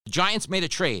The Giants made a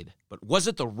trade, but was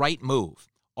it the right move?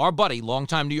 Our buddy,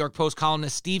 longtime New York Post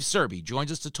columnist Steve Serby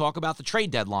joins us to talk about the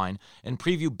trade deadline and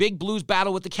preview Big Blue's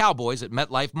battle with the Cowboys at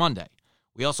MetLife Monday.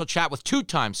 We also chat with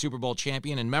two-time Super Bowl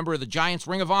champion and member of the Giants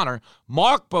Ring of Honor,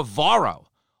 Mark Bavaro.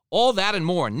 All that and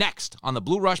more next on the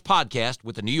Blue Rush podcast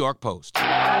with the New York Post.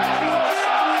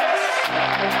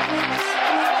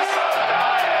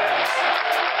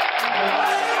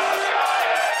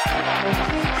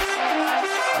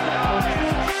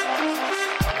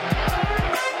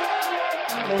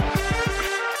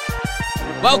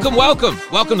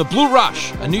 Welcome to Blue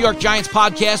Rush, a New York Giants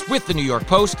podcast with the New York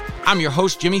Post. I'm your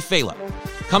host, Jimmy Fela.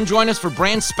 Come join us for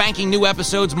brand spanking new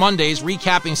episodes Mondays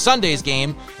recapping Sunday's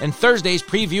game and Thursdays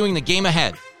previewing the game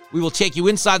ahead. We will take you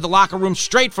inside the locker room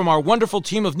straight from our wonderful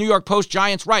team of New York Post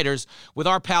Giants writers with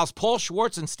our pals Paul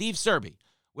Schwartz and Steve Serby.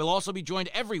 We'll also be joined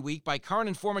every week by current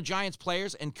and former Giants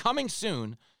players and coming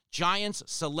soon, Giants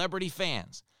celebrity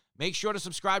fans. Make sure to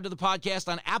subscribe to the podcast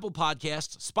on Apple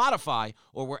Podcasts, Spotify,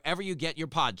 or wherever you get your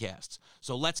podcasts.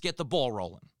 So let's get the ball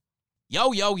rolling.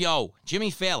 Yo,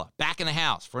 Jimmy Fela, back in the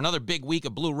house for another big week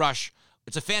of Blue Rush.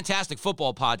 It's a fantastic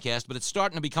football podcast, but it's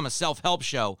starting to become a self-help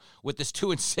show with this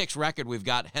 2-6 record we've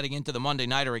got heading into the Monday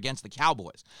Nighter against the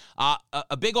Cowboys.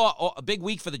 A big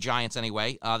week for the Giants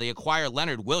anyway. They acquire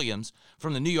Leonard Williams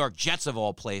from the New York Jets of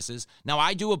all places. Now,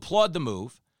 I do applaud the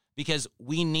move because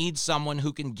we need someone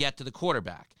who can get to the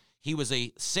quarterback. He was a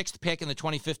 6th pick in the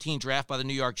 2015 draft by the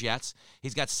New York Jets.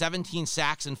 He's got 17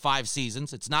 sacks in 5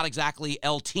 seasons. It's not exactly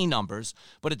LT numbers,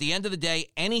 but at the end of the day,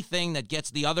 anything that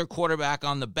gets the other quarterback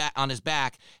on his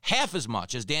back half as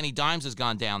much as Danny Dimes has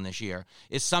gone down this year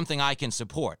is something I can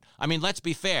support. I mean, let's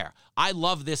be fair. I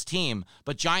love this team,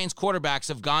 but Giants quarterbacks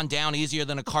have gone down easier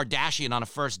than a Kardashian on a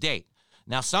first date.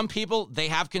 Now, some people, they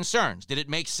have concerns. Did it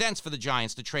make sense for the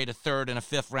Giants to trade a 3rd and a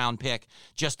 5th round pick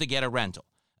just to get a rental?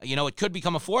 You know, it could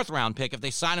become a 4th-round pick if they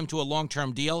sign him to a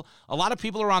long-term deal. A lot of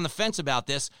people are on the fence about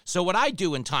this. So what I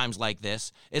do in times like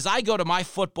this is I go to my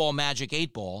football magic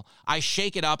 8-ball, I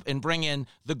shake it up and bring in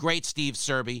the great Steve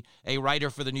Serby, a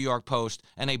writer for the New York Post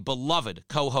and a beloved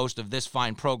co-host of this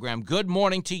fine program. Good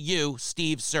morning to you,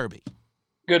 Steve Serby.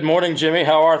 Good morning, Jimmy.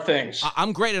 How are things?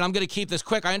 I'm great, and I'm going to keep this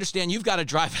quick. I understand you've got to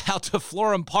drive out to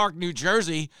Florham Park, New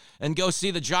Jersey, and go see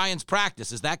the Giants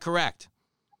practice. Is that correct?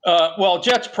 Well,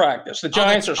 Jets practice. The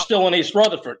Giants are still in East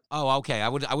Rutherford. Oh, okay. I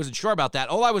wasn't sure about that.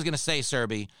 All I was going to say,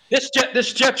 Serby,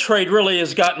 this Jet trade really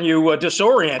has gotten you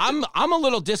disoriented. I'm a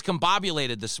little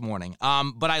discombobulated this morning.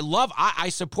 But I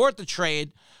support the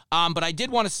trade. But I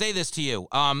did want to say this to you.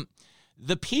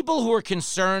 The people who are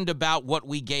concerned about what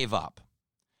we gave up,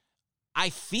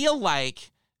 I feel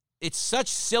like it's such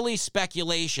silly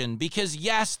speculation because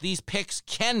yes, these picks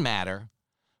can matter,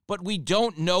 but we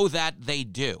don't know that they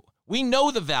do. We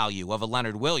know the value of a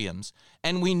Leonard Williams,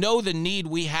 and we know the need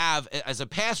we have as a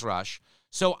pass rush.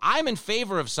 So I'm in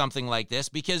favor of something like this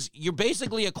because you're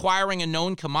basically acquiring a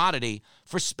known commodity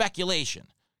for speculation.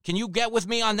 Can you get with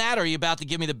me on that, or are you about to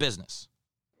give me the business?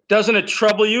 Doesn't it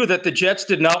trouble you that the Jets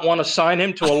did not want to sign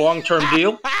him to a long-term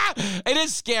deal? It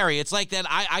is scary. It's like that.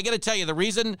 I got to tell you, the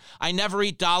reason I never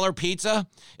eat dollar pizza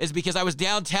is because I was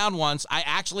downtown once. I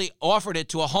actually offered it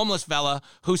to a homeless fella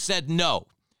who said no.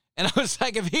 And I was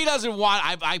like, if he doesn't want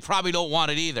it, I probably don't want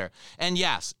it either. And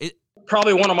yes,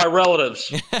 probably one of my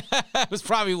relatives. It was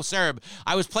probably Serb.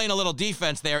 I was playing a little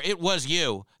defense there. It was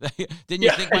you. Didn't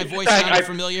you think my voice sounded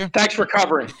familiar? Thanks for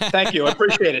covering. Thank you. I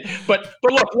appreciate it. But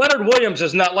look, Leonard Williams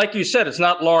is not, like you said, it's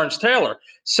not Lawrence Taylor.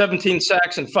 17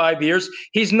 sacks in 5 years.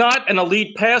 He's not an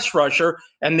elite pass rusher,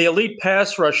 and the elite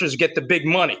pass rushers get the big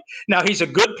money. Now, he's a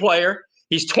good player.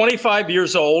 He's 25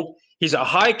 years old. He's a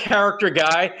high-character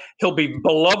guy. He'll be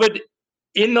beloved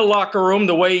in the locker room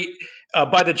the way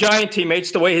by the Giant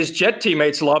teammates, the way his Jet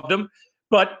teammates loved him.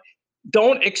 But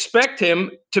don't expect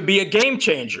him to be a game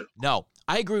changer. No,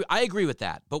 I agree with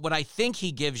that. But what I think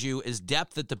he gives you is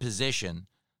depth at the position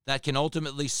that can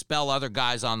ultimately spell other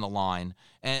guys on the line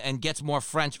and gets more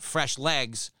fresh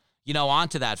legs,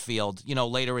 onto that field,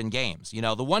 later in games.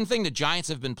 The one thing the Giants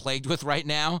have been plagued with right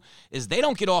now is they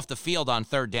don't get off the field on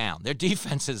 3rd down. Their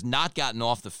defense has not gotten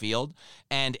off the field,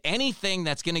 and anything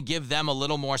that's going to give them a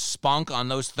little more spunk on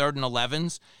those 3rd and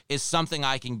 11s is something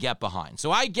I can get behind.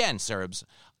 So again, Serbs,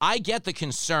 I get the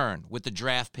concern with the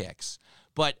draft picks,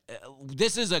 but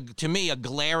this is, to me, a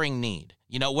glaring need.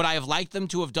 Would I have liked them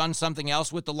to have done something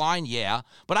else with the line? Yeah,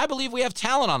 but I believe we have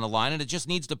talent on the line, and it just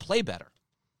needs to play better.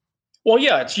 Well,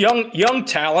 yeah, it's young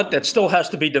talent that still has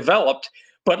to be developed.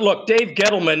 But look, Dave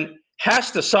Gettleman has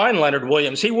to sign Leonard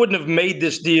Williams. He wouldn't have made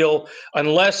this deal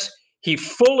unless he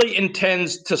fully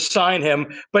intends to sign him.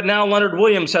 But now Leonard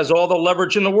Williams has all the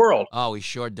leverage in the world. Oh, he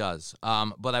sure does.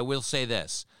 But I will say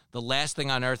this. the last thing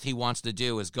on earth he wants to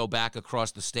do is go back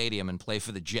across the stadium and play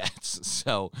for the Jets.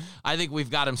 So I think we've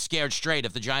got him scared straight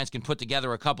if the Giants can put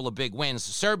together a couple of big wins.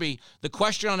 Serby, the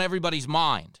question on everybody's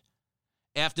mind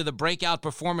after the breakout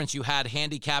performance you had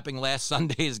handicapping last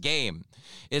Sunday's game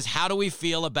is, how do we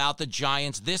feel about the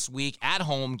Giants this week at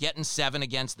home getting 7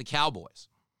 against the Cowboys?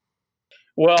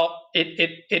 Well,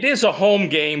 it is a home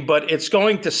game, but it's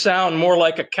going to sound more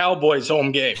like a Cowboys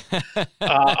home game.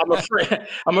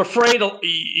 I'm afraid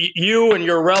you and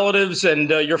your relatives and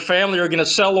your family are going to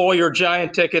sell all your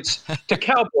Giant tickets to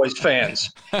Cowboys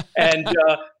fans. And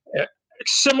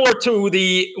similar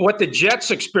to what the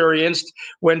Jets experienced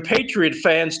when Patriot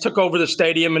fans took over the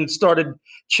stadium and started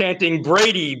chanting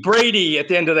Brady, Brady at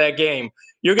the end of that game.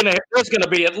 There's going to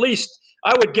be at least,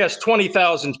 I would guess,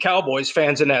 20,000 Cowboys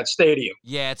fans in that stadium.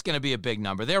 Yeah, it's going to be a big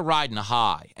number. They're riding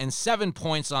high. And 7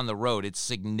 points on the road, it's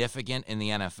significant in the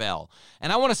NFL.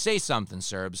 And I want to say something,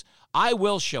 Serbs. I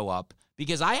will show up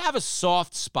because I have a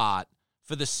soft spot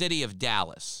for the city of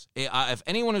Dallas. If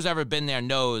anyone who's ever been there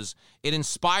knows, it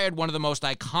inspired one of the most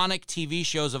iconic TV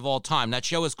shows of all time. That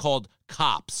show is called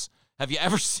Cops. Have you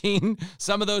ever seen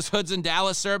some of those hoods in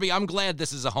Dallas, Serby? I'm glad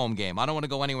this is a home game. I don't want to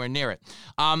go anywhere near it.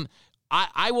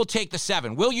 I will take the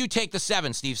 7. Will you take the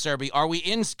 7, Steve Serby? Are we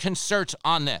in concert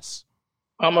on this?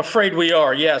 I'm afraid we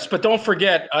are, yes. But don't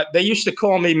forget, they used to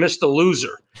call me Mr.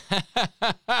 Loser.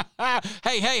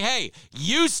 Hey.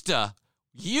 Used to.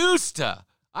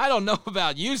 I don't know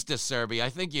about used to, Serby. I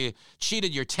think you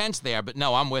cheated your tense there, but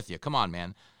no, I'm with you. Come on,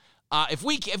 man. If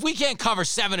we can't cover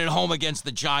 7 at home against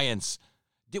the Giants,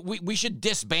 we should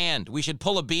disband. We should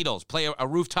pull a Beatles, play a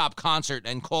rooftop concert,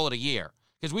 and call it a year.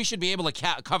 Because we should be able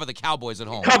to cover the Cowboys at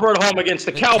home. Cover at home against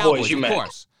the Cowboys, you meant. Of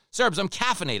course. Serbs, I'm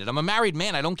caffeinated. I'm a married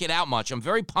man. I don't get out much. I'm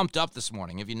very pumped up this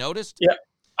morning. Have you noticed? Yeah,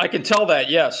 I can tell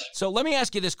that, yes. So let me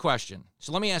ask you this question.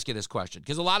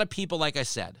 Because a lot of people, like I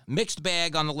said, mixed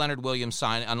bag on the Leonard Williams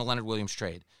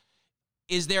trade.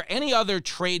 Is there any other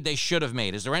trade they should have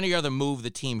made? Is there any other move the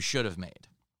team should have made?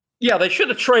 Yeah, they should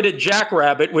have traded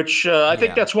Jackrabbit, which I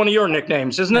think that's one of your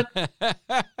nicknames, isn't it?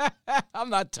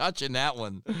 I'm not touching that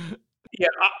one. Yeah,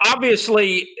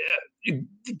 obviously,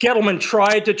 Gettleman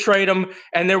tried to trade him,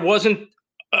 and there wasn't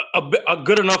a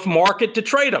good enough market to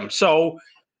trade him. So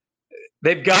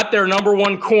they've got their number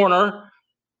one corner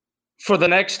for the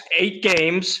next 8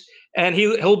 games, and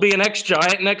he'll be an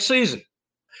ex-Giant next season.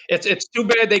 It's too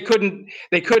bad they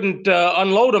couldn't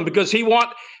unload him because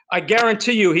I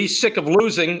guarantee you he's sick of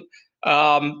losing,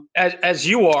 as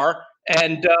you are.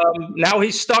 And now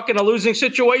he's stuck in a losing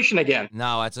situation again.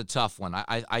 No, that's a tough one.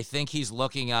 I think he's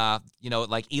looking,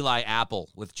 like Eli Apple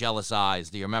with jealous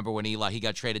eyes. Do you remember when he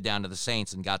got traded down to the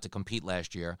Saints and got to compete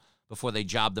last year before they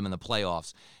jobbed him in the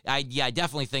playoffs? I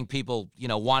definitely think people,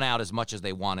 want out as much as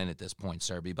they want in at this point,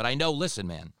 Serby. But I know, listen,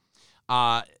 man,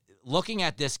 looking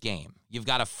at this game, you've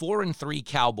got a 4-3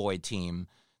 Cowboy team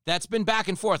that's been back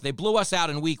and forth. They blew us out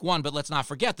in week 1, but let's not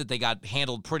forget that they got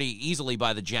handled pretty easily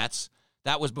by the Jets.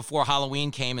 That was before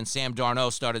Halloween came and Sam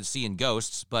Darnold started seeing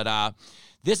ghosts. But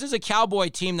this is a Cowboy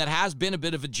team that has been a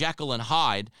bit of a Jekyll and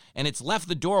Hyde, and it's left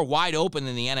the door wide open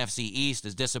in the NFC East,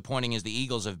 as disappointing as the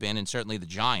Eagles have been, and certainly the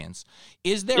Giants.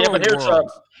 Is there a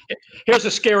world? Here's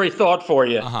a scary thought for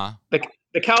you. Uh-huh.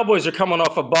 The Cowboys are coming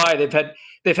off a bye.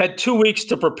 They've had 2 weeks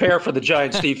to prepare for the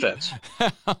Giants defense.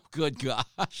 Good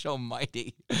gosh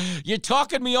almighty. You're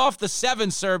talking me off the 7,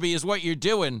 Serby, is what you're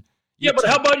doing. Yeah, but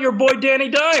how about your boy Danny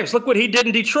Dimes? Look what he did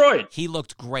in Detroit. He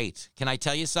looked great. Can I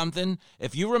tell you something?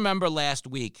 If you remember last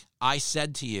week, I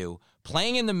said to you,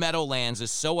 playing in the Meadowlands is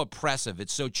so oppressive.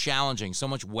 It's so challenging, so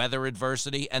much weather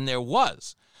adversity, and there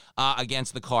was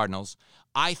against the Cardinals.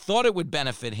 I thought it would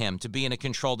benefit him to be in a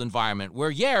controlled environment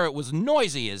where, it was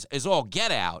noisy as all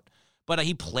get out, but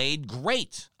he played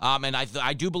great. And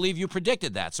I do believe you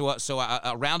predicted that. So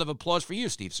a round of applause for you,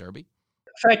 Steve Serby.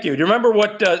 Thank you. Do you remember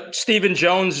what Stephen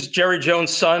Jones, Jerry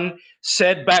Jones' son,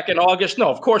 said back in August? No,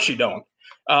 of course you don't.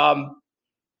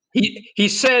 He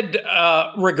said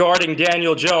regarding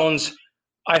Daniel Jones,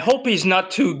 I hope he's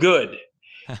not too good.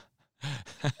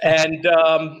 And,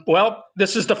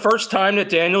 this is the first time that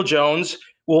Daniel Jones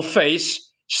will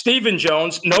face Stephen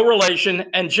Jones, no relation,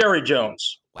 and Jerry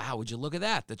Jones. Wow, would you look at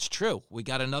that? That's true. We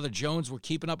got another Jones. We're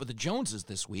keeping up with the Joneses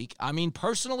this week. I mean,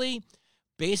 personally,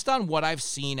 based on what I've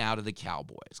seen out of the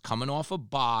Cowboys, coming off a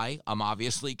bye, I'm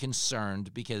obviously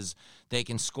concerned because they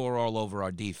can score all over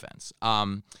our defense.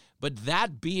 But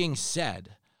that being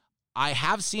said, I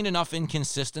have seen enough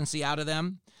inconsistency out of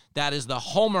them. That is the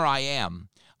homer I am.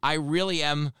 I really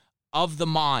am of the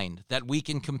mind that we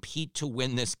can compete to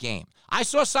win this game. I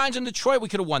saw signs in Detroit we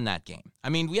could have won that game. I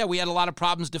mean, we had a lot of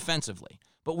problems defensively.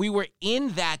 but we were in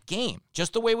that game,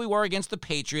 just the way we were against the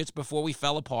Patriots before we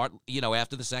fell apart,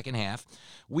 after the second half.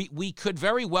 We could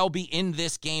very well be in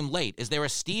this game late. Is there a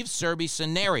Steve Serby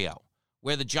scenario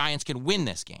where the Giants can win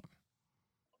this game?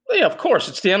 Yeah, of course.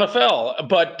 It's the NFL.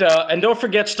 But and don't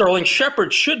forget, Sterling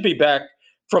Shepard should be back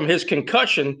from his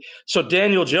concussion. So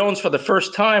Daniel Jones, for the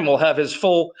first time, will have his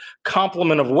full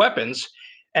complement of weapons.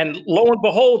 And lo and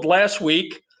behold, last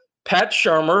week, Pat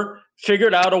Shurmur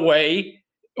figured out a way,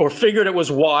 or figured it was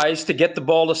wise, to get the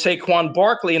ball to Saquon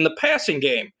Barkley in the passing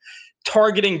game,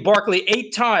 targeting Barkley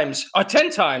 10 times,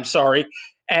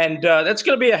 and that's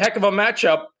going to be a heck of a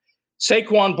matchup.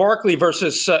 Saquon Barkley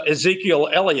versus Ezekiel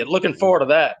Elliott. Looking forward to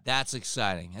that. That's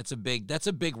exciting. That's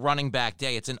a big running back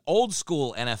day. It's an old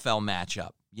school NFL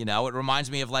matchup. It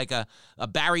reminds me of like a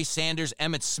Barry Sanders,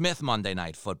 Emmitt Smith Monday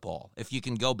Night Football, if you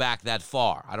can go back that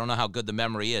far. I don't know how good the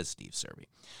memory is, Steve Serby.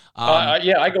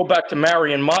 Yeah, I go back to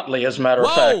Marion Motley, as a matter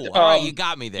of fact. All right, you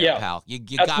got me there, pal. You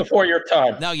that's got before your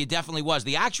time. No, you definitely was.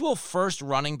 The actual first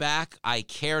running back I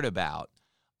cared about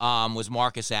was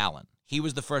Marcus Allen. He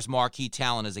was the first marquee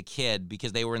talent as a kid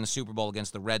because they were in the Super Bowl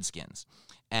against the Redskins.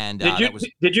 And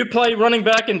did you play running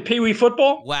back in Pee Wee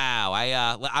football? Wow,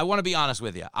 I want to be honest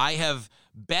with you. I have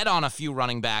bet on a few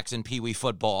running backs in Pee Wee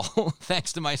football,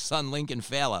 thanks to my son Lincoln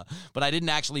Fela, but I didn't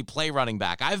actually play running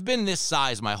back. I've been this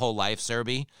size my whole life,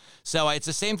 Serby. So it's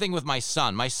the same thing with my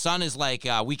son. My son is like,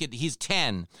 he's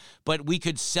 10, but we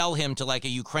could sell him to like a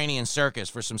Ukrainian circus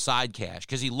for some side cash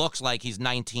because he looks like he's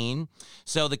 19.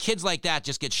 So the kids like that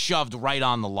just get shoved right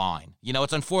on the line.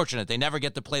 It's unfortunate. They never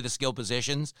get to play the skill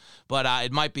positions, but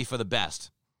it might be for the best.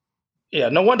 Yeah,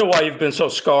 no wonder why you've been so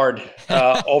scarred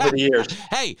over the years.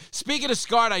 Hey, speaking of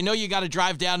scarred, I know you got to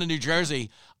drive down to New Jersey.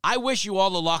 I wish you all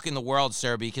the luck in the world,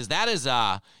 Serby, because that is,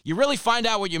 you really find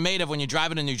out what you're made of when you're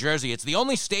driving to New Jersey. It's the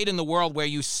only state in the world where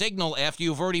you signal after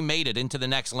you've already made it into the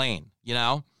next lane,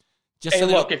 Just hey,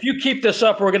 look, if you keep this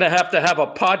up, we're going to have a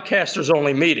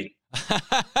podcasters-only meeting.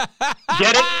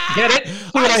 Get it?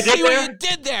 I see what you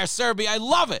did there, Serby. I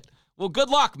love it. Well, good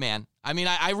luck, man. I mean,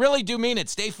 I really do mean it.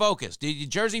 Stay focused. The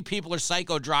Jersey people are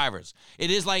psycho drivers.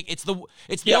 It is like it's the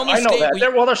only I know state. That.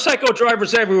 They're psycho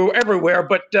drivers everywhere.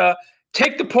 But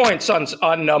take the points on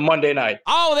Monday night.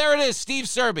 Oh, there it is, Steve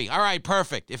Serby. All right,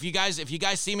 perfect. If you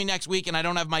guys see me next week and I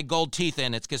don't have my gold teeth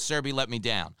in, it's because Serby let me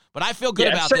down. But I feel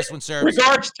good about this one, Serby.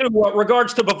 Regards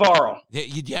to Bavaro.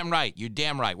 You're damn right. You're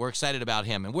damn right. We're excited about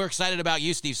him, and we're excited about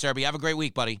you, Steve Serby. Have a great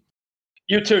week, buddy.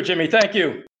 You too, Jimmy. Thank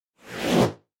you.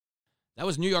 That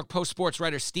was New York Post sports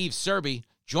writer Steve Serby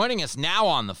joining us now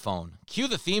on the phone. Cue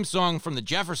the theme song from the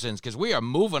Jeffersons because we are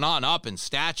moving on up in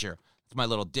stature. That's my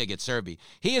little dig at Serby.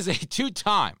 He is a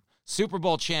two-time Super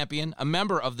Bowl champion, a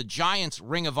member of the Giants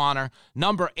Ring of Honor.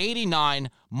 Number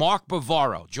 89, Mark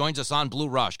Bavaro, joins us on Blue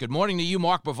Rush. Good morning to you,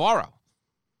 Mark Bavaro.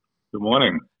 Good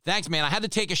morning. Thanks, man. I had to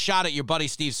take a shot at your buddy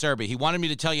Steve Serby. He wanted me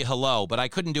to tell you hello, but I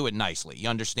couldn't do it nicely. You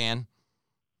understand?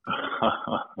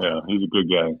 Yeah, he's a good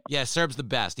guy. Yeah, Serb's the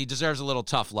best. He deserves a little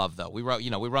tough love, though. We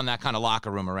run that kind of locker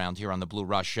room around here on the Blue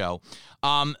Rush Show.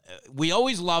 We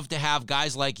always love to have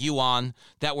guys like you on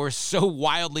that were so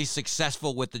wildly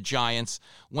successful with the Giants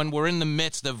when we're in the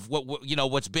midst of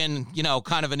what's been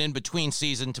kind of an in-between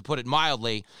season, to put it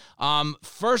mildly.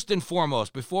 First and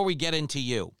foremost, before we get into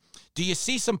you, do you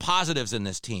see some positives in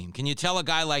this team? Can you tell a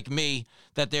guy like me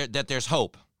that there's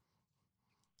hope?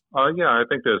 Yeah, I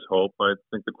think there's hope. I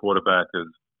think the quarterback has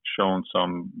shown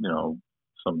some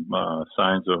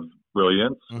signs of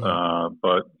brilliance,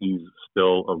 but he's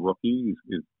still a rookie.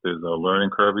 There's a learning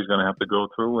curve he's going to have to go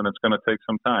through, and it's going to take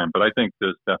some time. But I think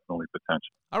there's definitely potential.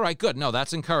 All right, good. No,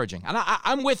 that's encouraging, and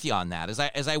I'm with you on that.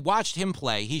 As I watched him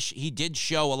play, he did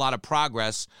show a lot of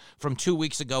progress from 2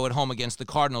 weeks ago at home against the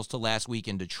Cardinals to last week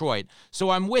in Detroit. So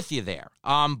I'm with you there.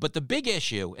 But the big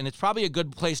issue, and it's probably a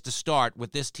good place to start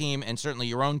with this team and certainly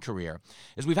your own career,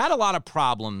 is we've had a lot of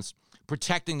problems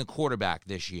protecting the quarterback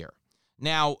this year.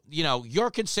 Now,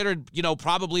 you're considered,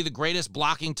 probably the greatest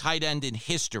blocking tight end in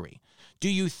history. Do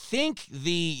you think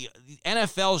the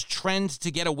NFL's trend to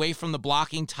get away from the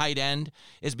blocking tight end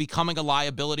is becoming a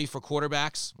liability for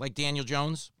quarterbacks like Daniel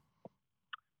Jones?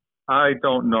 I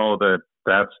don't know that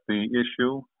that's the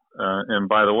issue. And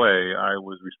by the way, I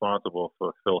was responsible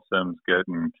for Phil Simms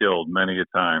getting killed many a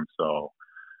time. So,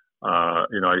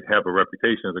 I have a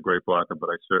reputation as a great blocker, but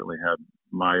I certainly had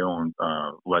my own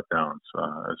letdowns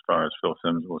as far as Phil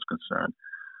Simms was concerned.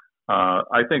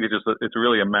 I think it's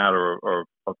really a matter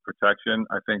of protection.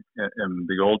 I think in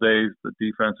the old days, the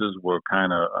defenses were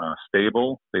kind of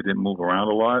stable. They didn't move around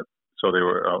a lot, so they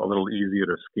were a little easier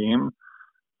to scheme.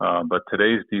 But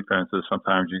today's defenses,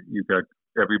 sometimes you got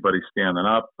everybody's standing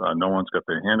up. No one's got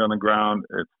their hand on the ground.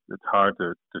 It's hard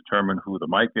to determine who the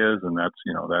mic is, and that's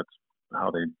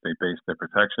how they base their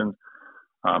protections.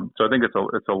 So I think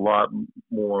it's a lot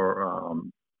more.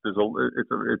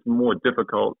 It's more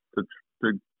difficult to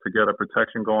get a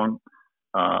protection going.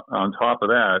 On top of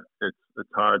that, it's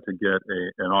hard to get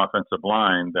an offensive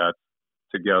line that's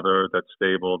together, that's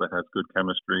stable, that has good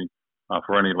chemistry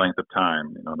for any length of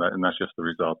time. And that's just the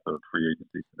result of free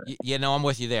agency today. Yeah, no, I'm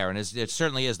with you there, and it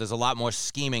certainly is. There's a lot more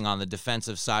scheming on the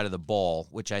defensive side of the ball,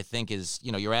 which I think is,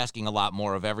 you're asking a lot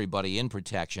more of everybody in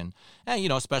protection, and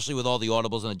especially with all the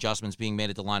audibles and adjustments being made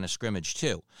at the line of scrimmage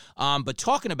too. But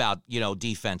talking about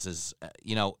defenses,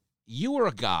 you were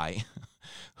a guy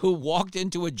who walked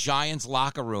into a Giants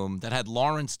locker room that had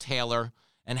Lawrence Taylor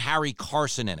and Harry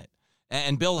Carson in it,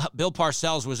 and Bill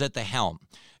Parcells was at the helm.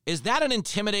 Is that an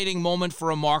intimidating moment for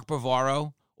a Mark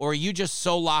Bavaro, or are you just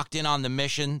so locked in on the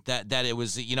mission that it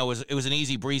was it was an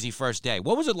easy breezy first day?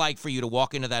 What was it like for you to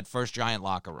walk into that first Giant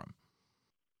locker room?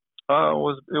 It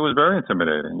was very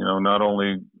intimidating. Not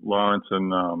only Lawrence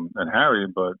and Harry,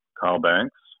 but Carl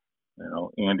Banks,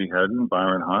 Andy Hedden,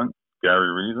 Byron Hunt,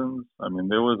 Gary Reasons. I mean,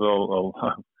 there was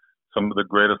some of the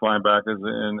greatest linebackers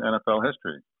in NFL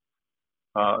history.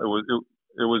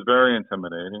 It was very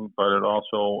intimidating, but it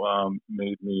also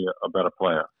made me a better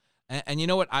player. And you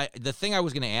know what? The thing I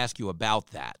was going to ask you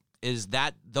about that is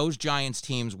that those Giants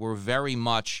teams were very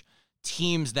much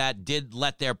teams that did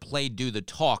let their play do the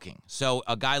talking. So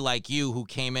a guy like you who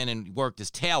came in and worked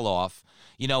his tail off,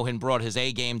 and brought his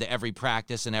A game to every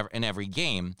practice and every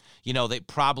game, they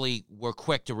probably were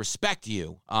quick to respect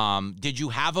you. Did you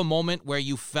have a moment where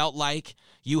you felt like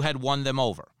you had won them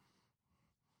over?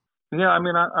 Yeah, I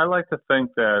mean, I like to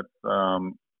think that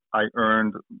I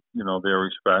earned, their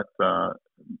respect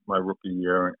my rookie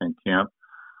year in camp.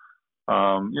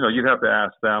 You'd have to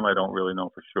ask them. I don't really know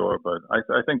for sure, but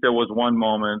I think there was one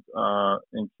moment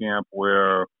in camp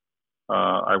where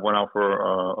I went out for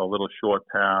a little short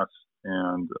pass,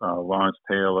 and Lawrence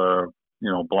Taylor,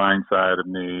 blindsided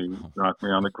me, knocked me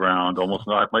on the ground, almost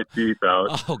knocked my teeth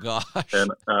out. Oh gosh!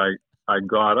 And I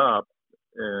got up.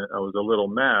 I was a little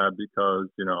mad because,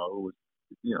 it was,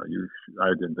 I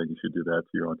didn't think you should do that to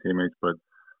your own teammates,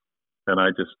 and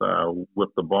I just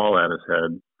whipped the ball at his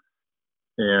head,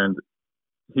 and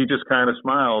he just kind of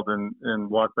smiled and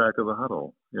walked back to the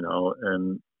huddle,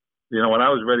 and, when I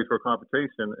was ready for a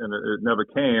confrontation and it never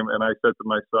came, and I said to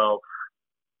myself,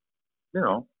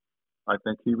 I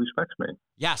think he respects me.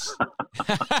 Yes.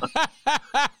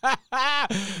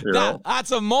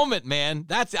 That's a moment, man.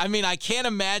 I can't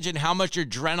imagine how much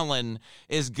adrenaline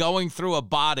is going through a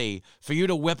body for you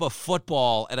to whip a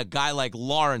football at a guy like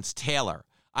Lawrence Taylor.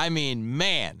 I mean,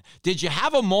 man, did you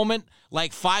have a moment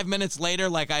like 5 minutes later,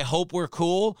 like, I hope we're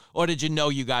cool, or did you know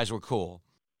you guys were cool?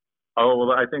 Oh,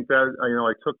 well, I think that,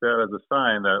 I took that as a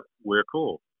sign that we're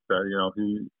cool, that,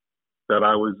 that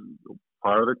I was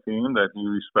part of the team, that he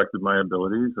respected my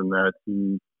abilities, and that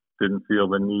he didn't feel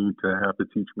the need to have to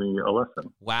teach me a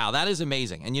lesson. Wow, that is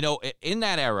amazing. And, in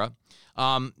that era,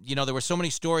 there were so many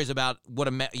stories about what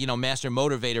a master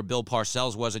motivator Bill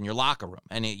Parcells was in your locker room.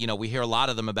 And, we hear a lot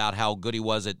of them about how good he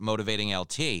was at motivating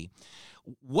LT.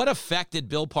 What effect did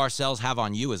Bill Parcells have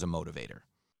on you as a motivator?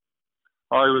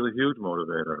 Oh, he was a huge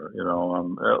motivator.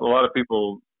 A lot of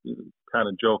people kind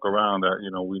of joke around that,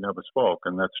 we never spoke,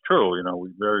 and that's true. We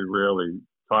very rarely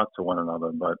talked to one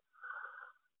another, but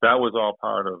that was all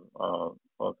part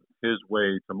of his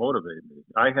way to motivate me.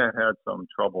 I had some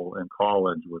trouble in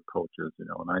college with coaches, and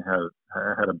I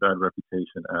had a bad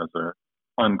reputation as an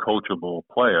uncoachable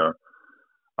player.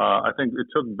 I think it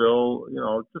took Bill,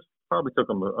 just probably took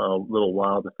him a little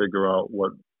while to figure out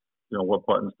what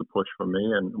buttons to push for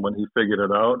me. And when he figured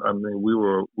it out, I mean, we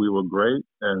were great.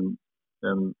 And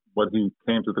what he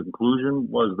came to the conclusion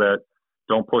was that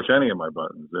don't push any of my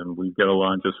buttons, and we get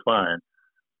along just fine.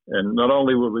 And not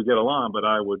only would we get along, but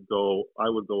I would go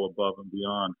above and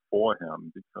beyond for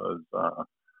him, because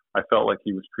I felt like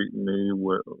he was treating me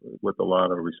with a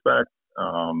lot of respect.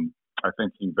 I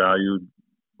think he valued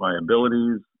my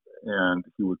abilities, and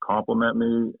he would compliment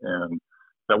me, and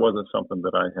that wasn't something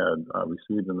that I had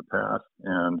received in the past.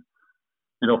 And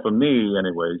for me,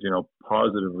 anyways,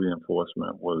 positive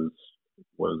reinforcement was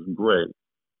great.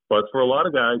 But for a lot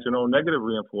of guys, negative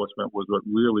reinforcement was what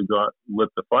really lit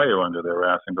the fire under their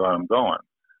ass and got them going.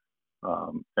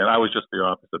 And I was just the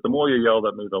opposite. The more you yelled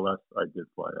at me, the less I did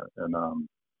play it. And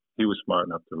he was smart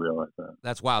enough to realize that.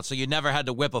 That's wild. So you never had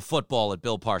to whip a football at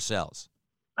Bill Parcells?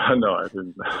 No, I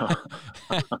didn't.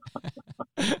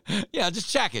 Yeah, just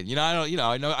checking. I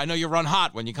know you run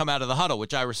hot when you come out of the huddle,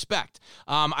 which I respect.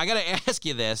 I got to ask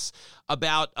you this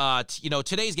about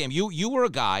today's game. You were a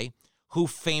guy who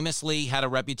famously had a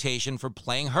reputation for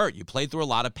playing hurt. You played through a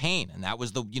lot of pain, and that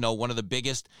was one of the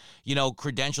biggest,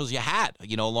 credentials you had,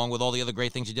 along with all the other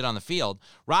great things you did on the field.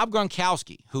 Rob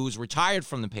Gronkowski, who's retired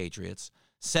from the Patriots,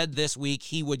 said this week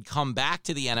he would come back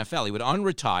to the NFL. He would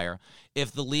unretire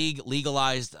if the league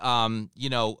legalized, some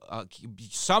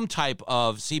type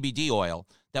of CBD oil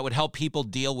that would help people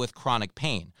deal with chronic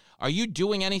pain. Are you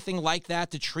doing anything like that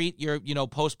to treat your,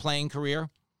 post-playing career?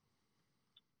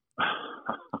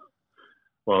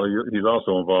 Well, he's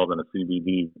also involved in a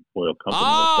CBD oil company.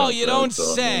 Oh, you don't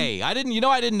say. I didn't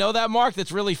know that, Mark.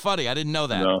 That's really funny. I didn't know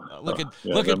that. No, look at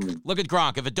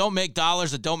Gronk. If it don't make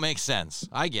dollars, it don't make sense.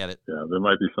 I get it. Yeah, there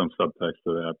might be some subtext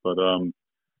to that, but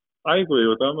I agree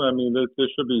with them. I mean, there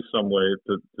should be some way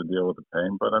to deal with the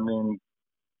pain, but I mean,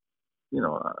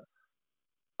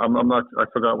 I'm not. I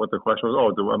forgot what the question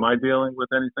was. Oh, am I dealing with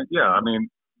anything? Yeah, I mean,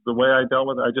 the way I dealt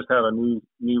with it, I just had a knee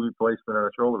replacement and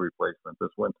a shoulder replacement this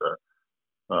winter.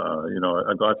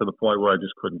 I got to the point where I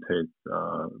just couldn't take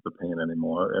the pain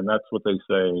anymore, and that's what they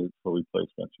say for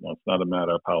replacements. It's not a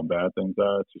matter of how bad things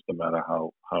are; it's just a matter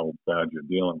of how bad you're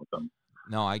dealing with them.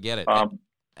 No, I get it.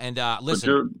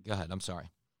 Listen, go ahead. I'm sorry.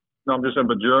 No, I'm just saying.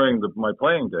 But during my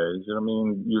playing days,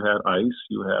 you had ice,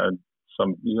 you had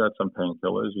some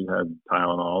painkillers, you had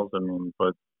Tylenols.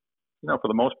 But for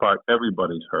the most part,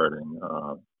 everybody's hurting.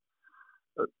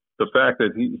 The fact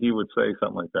that he would say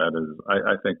something like that is,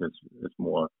 I think it's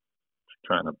more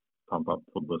trying to pump up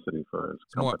publicity for his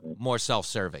company. More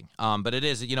self-serving. But it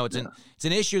is, it's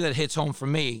an issue that hits home for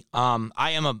me.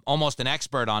 I am almost an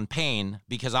expert on pain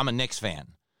because I'm a Knicks fan.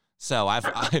 So I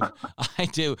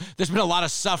do. There's been a lot of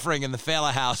suffering in the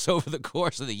Fela house over the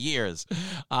course of the years.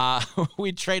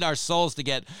 We trade our souls to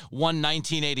get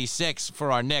 1986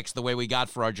 for our Knicks, the way we got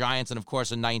for our Giants, and of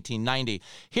course in 1990.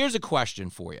 Here's a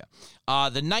question for you: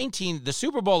 the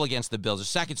Super Bowl against the Bills, the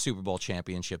second Super Bowl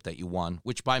championship that you won,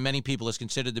 which by many people is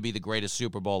considered to be the greatest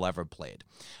Super Bowl ever played.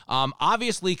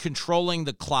 Obviously, controlling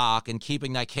the clock and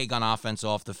keeping that K-Gun offense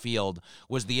off the field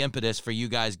was the impetus for you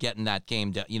guys getting that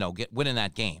game, winning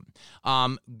that game.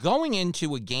 Going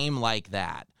into a game like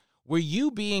that, were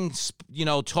you being,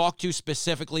 talked to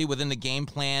specifically within the game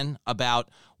plan about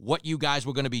what you guys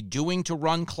were going to be doing to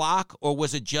run clock, or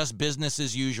was it just business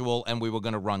as usual and we were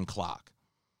going to run clock?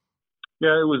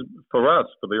 Yeah, it was for us,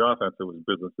 for the offense. It was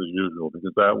business as usual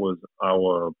because that was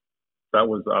our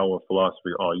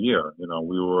philosophy all year.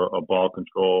 We were a ball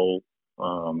control,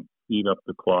 eat up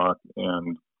the clock,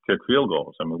 and kick field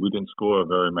goals. We didn't score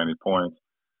very many points.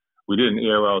 We didn't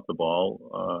air out the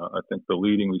ball. I think the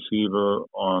leading receiver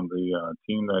on the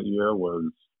team that year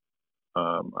was,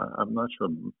 I'm not sure,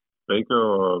 Baker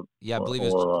or I believe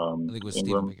it was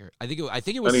Stephen Baker. I think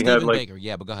it was Stephen Baker.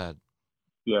 Yeah, but go ahead.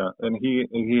 Yeah, and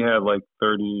he had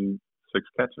 36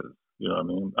 catches. You know what I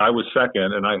mean? I was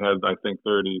second, and I had, I think,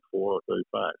 34 or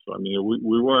 35. So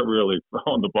we weren't really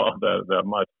throwing the ball that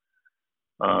much.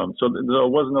 So there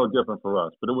was no different for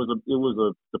us, but it was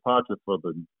a departure for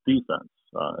the defense,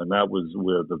 and that was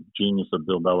where the genius of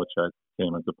Bill Belichick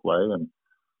came into play, and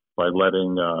by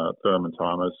letting Thurman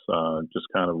Thomas just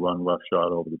kind of run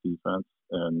roughshod over the defense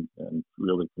and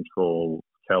really control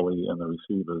Kelly and the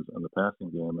receivers in the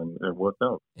passing game, and it worked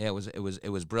out. Yeah, it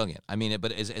was brilliant.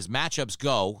 But as matchups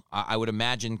go, I would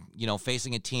imagine,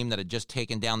 facing a team that had just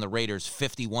taken down the Raiders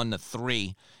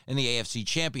 51-3 in the AFC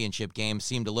Championship game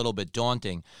seemed a little bit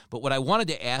daunting. But what I wanted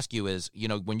to ask you is,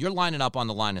 when you're lining up on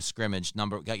the line of scrimmage,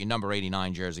 got your number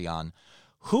 89 jersey on,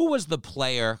 who was the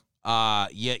player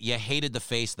you hated to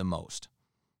face the most?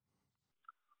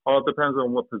 Well, it depends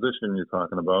on what position you're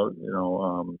talking about.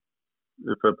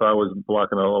 If I was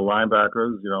blocking a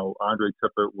linebackers, Andre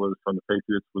Tippett was from the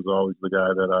Patriots was always the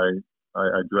guy that I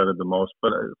dreaded the most.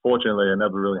 But fortunately, I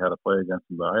never really had to play against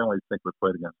him. But I only think we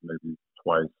played against him maybe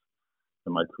twice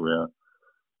in my career.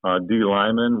 D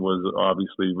lineman was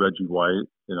obviously Reggie White,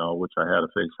 which I had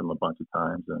to face him a bunch of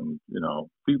times. And, a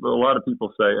lot of people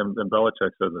say, and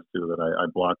Belichick says this too, that I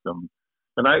blocked him.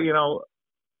 And I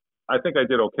think I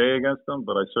did okay against him,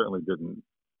 but I certainly didn't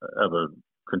ever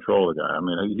control the guy.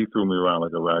 He threw me around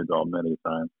like a rag doll many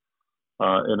times.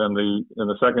 And in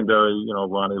the secondary,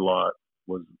 Ronnie Lott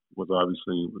was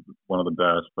obviously one of the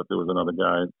best, but there was another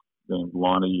guy named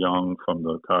Lonnie Young from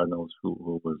the Cardinals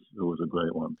who was a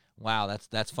great one. Wow,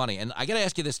 that's funny. And I got to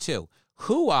ask you this too.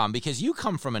 Who, because you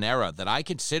come from an era that I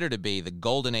consider to be the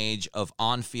golden age of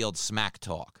on-field smack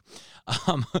talk.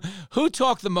 Who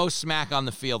talked the most smack on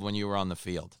the field when you were on the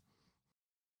field?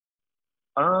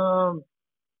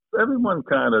 everyone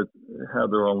kind of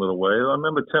had their own little way. I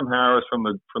remember Tim Harris from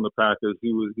the Packers.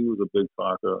 He was a big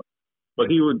talker, but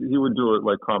he would do it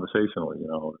like conversationally,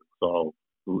 So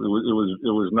it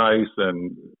was nice,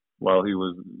 and while he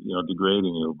was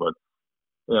degrading you, but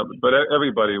yeah, but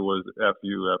everybody was F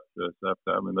you, F this, F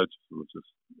that. I mean, that was just,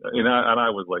 and I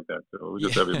was like that too. It was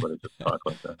just everybody just talked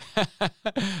like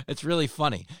that. It's really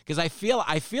funny because I feel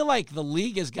like the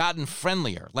league has gotten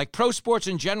friendlier. Like pro sports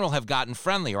in general have gotten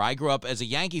friendlier. I grew up as a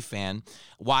Yankee fan,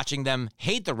 watching them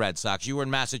hate the Red Sox. You were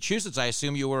in Massachusetts. I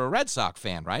assume you were a Red Sox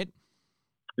fan, right?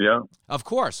 Yeah, of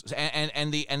course,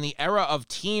 and the era of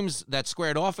teams that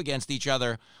squared off against each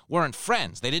other weren't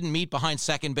friends. They didn't meet behind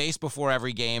second base before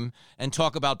every game and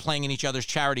talk about playing in each other's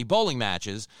charity bowling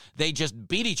matches. They just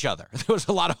beat each other. There was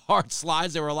a lot of hard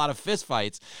slides. There were a lot of fist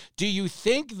fights. Do you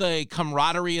think the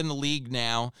camaraderie in the league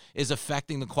now is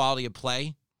affecting the quality of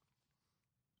play?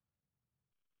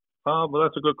 Well,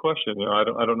 that's a good question. I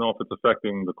don't know if it's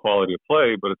affecting the quality of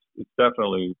play, but it's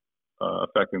definitely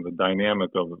affecting the dynamic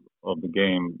of the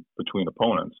game between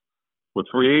opponents. With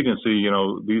free agency, a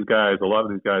lot of these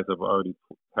guys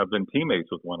have been teammates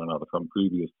with one another from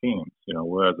previous teams.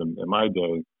 Whereas in my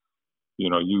day,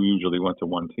 you usually went to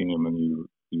one team and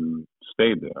you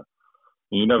stayed there,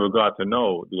 and you never got to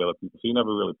know the other people, so you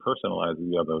never really personalized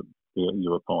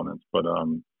your opponents. But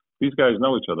these guys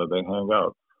know each other; they hang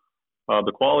out.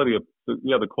 The quality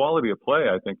of play,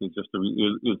 I think, is just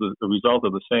the result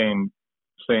of the same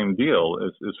deal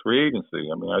as free agency.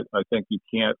 I mean, I think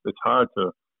it's hard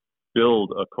to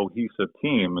build a cohesive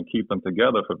team and keep them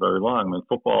together for very long. I mean,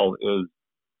 football is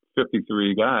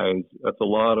 53 guys. That's a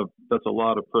lot of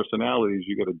personalities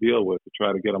you got to deal with to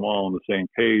try to get them all on the same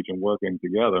page and working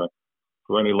together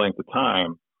for any length of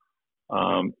time.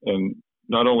 And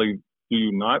not only do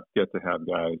you not get to have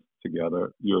guys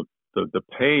together, the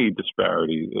pay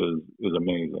disparity is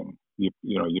amazing.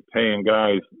 You're paying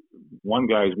guys. One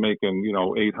guy's making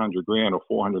 $800,000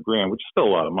 or $400,000, which is still a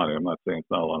lot of money. I'm not saying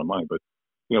it's not a lot of money, but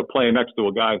playing next to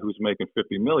a guy who's making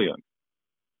 $50 million.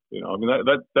 I mean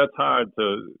that's hard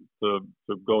to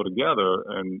go together.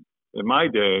 And in my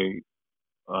day,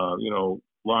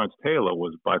 Lawrence Taylor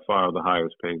was by far the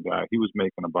highest paid guy. He was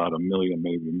making about $1 million,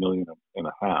 maybe $1.5 million,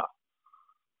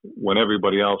 when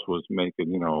everybody else was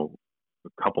making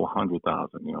a couple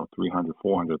 $100,000, 300,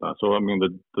 400,000. So I mean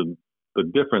the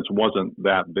difference wasn't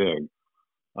that big,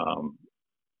 and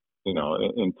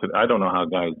I don't know how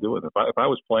guys do it. If I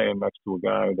was playing next to a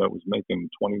guy that was making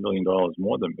 $20 million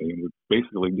more than me and was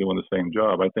basically doing the same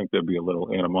job, I think there'd be a little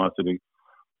animosity,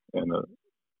 and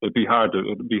it'd be hard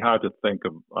to think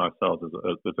of ourselves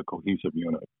as a cohesive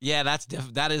unit. Yeah,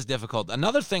 that is difficult.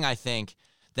 Another thing I think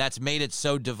that's made it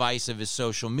so divisive is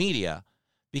social media,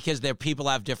 because people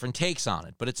have different takes on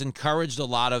it, but it's encouraged a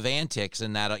lot of antics,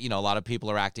 and that a lot of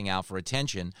people are acting out for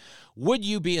attention. Would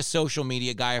you be a social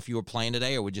media guy if you were playing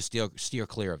today, or would you steer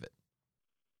clear of it?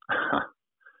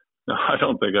 No, I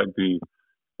don't think I'd be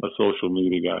a social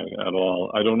media guy at all.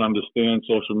 I don't understand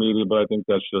social media, but I think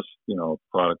that's just a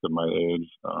product of my age.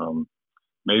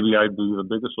 Maybe I'd be the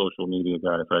biggest social media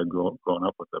guy if I had grown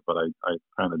up with it, but I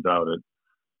kind of doubt it.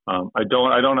 I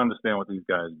don't understand what these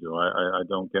guys do. I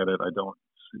don't get it. I don't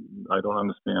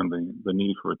understand the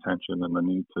need for attention and the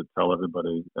need to tell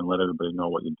everybody and let everybody know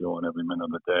what you're doing every minute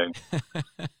of the day.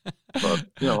 But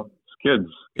it's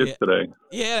kids today.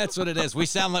 Yeah, that's what it is. We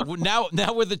sound like now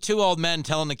we're the two old men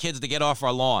telling the kids to get off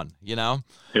our lawn. Yeah.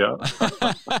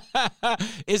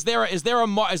 Is there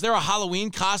a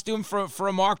Halloween costume for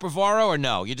a Mark Bavaro, or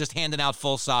no? You're just handing out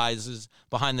full sizes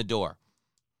behind the door.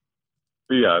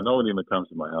 Yeah, nobody even comes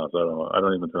to my house. I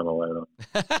don't even turn the light on.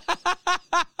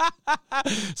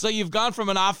 So you've gone from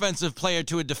an offensive player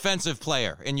to a defensive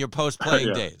player in your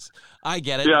post-playing days. I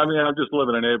get it. Yeah, I mean, I'm just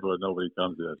living in a neighborhood. Nobody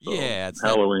comes here. So yeah,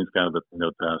 Halloween's kind of a thing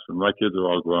of the past. My kids are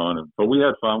all grown, but we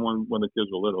had fun when the kids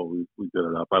were little. We did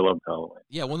it up. I loved Halloween.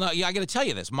 Yeah, well, no, I got to tell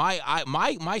you this. My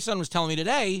son was telling me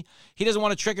today he doesn't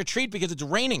want to trick or treat because it's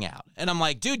raining out, and I'm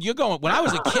like, dude, you're going. When I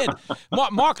was a kid,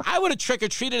 Mark, I would have trick or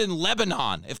treated in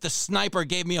Lebanon if the sniper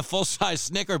gave me a full-size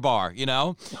Snicker bar.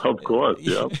 Of course,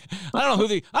 yeah. I don't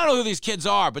know who these kids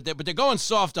are, but they're going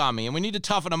soft on me, and we need to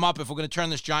toughen them up if we're going to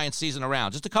turn this Giants season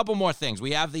around. Just a couple more things.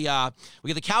 We have the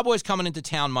Cowboys coming into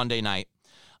town Monday night.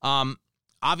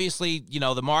 Obviously,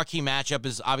 the marquee matchup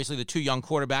is obviously the two young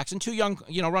quarterbacks and two young,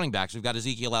 running backs. We've got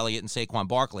Ezekiel Elliott and Saquon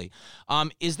Barkley.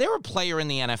 Is there a player in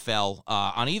the NFL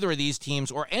on either of these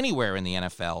teams or anywhere in the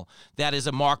NFL that is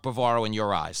a Mark Bavaro in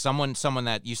your eyes? Someone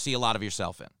that you see a lot of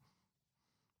yourself in?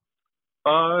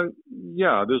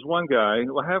 Yeah, there's one guy.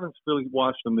 Well, I haven't really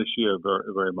watched him this year very,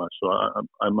 very much, so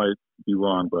I might be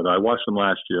wrong, but I watched him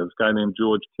last year. This guy named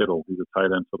George Kittle. He's a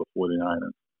tight end for the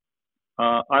 49ers.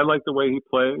 I like the way he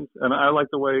plays, and I like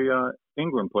the way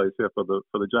Ingram plays here for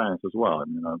the Giants as well. I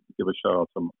mean, give a shout out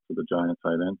to the Giants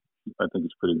tight end. I think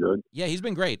he's pretty good. Yeah, he's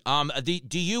been great.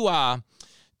 The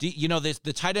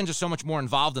tight ends are so much more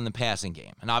involved in the passing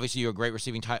game, and obviously you're a great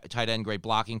receiving tight end, great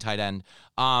blocking tight end.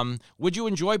 Would you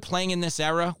enjoy playing in this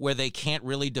era where they can't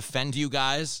really defend you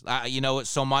guys?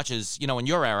 So much as in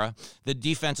your era, the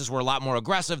defenses were a lot more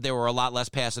aggressive. There were a lot less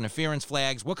pass interference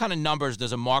flags. What kind of numbers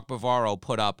does a Mark Bavaro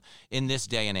put up in this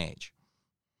day and age?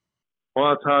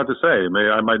 Well, it's hard to say.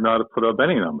 I might not have put up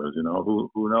any numbers.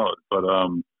 Who knows? But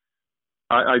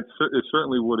it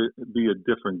certainly would be a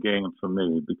different game for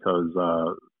me because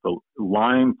the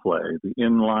line play, the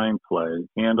in-line play,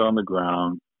 hand on the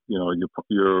ground,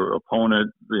 your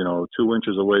opponent, 2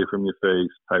 inches away from your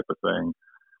face type of thing,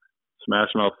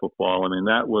 smashing off football. I mean,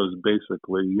 that was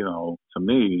basically, to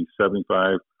me,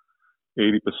 75,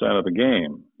 80% of the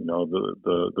game.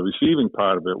 The receiving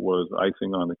part of it was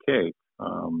icing on the cake.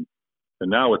 And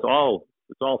now it's all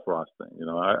frosting.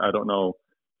 I don't know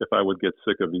if I would get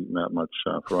sick of eating that much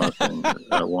frosting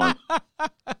at once.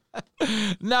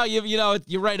 No,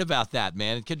 you're right about that,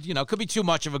 man. It could be too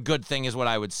much of a good thing is what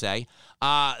I would say.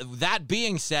 That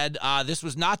being said, this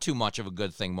was not too much of a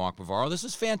good thing, Mark Bavaro. This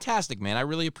is fantastic, man. I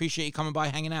really appreciate you coming by,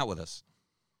 hanging out with us.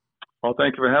 Well,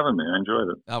 thank you for having me. I enjoyed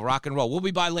it. Rock and roll. We'll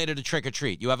be by later to trick or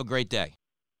treat. You have a great day.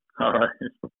 All right.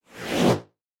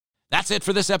 That's it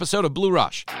for this episode of Blue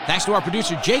Rush. Thanks to our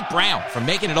producer, Jake Brown, for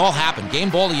making it all happen. Game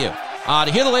ball to you.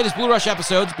 To hear the latest Blue Rush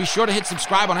episodes, be sure to hit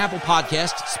subscribe on Apple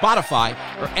Podcasts, Spotify,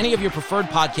 or any of your preferred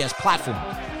podcast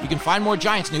platforms. You can find more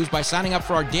Giants news by signing up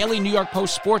for our daily New York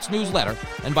Post sports newsletter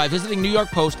and by visiting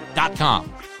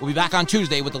NewYorkPost.com. We'll be back on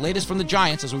Tuesday with the latest from the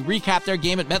Giants as we recap their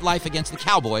game at MetLife against the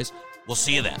Cowboys. We'll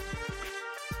see you then.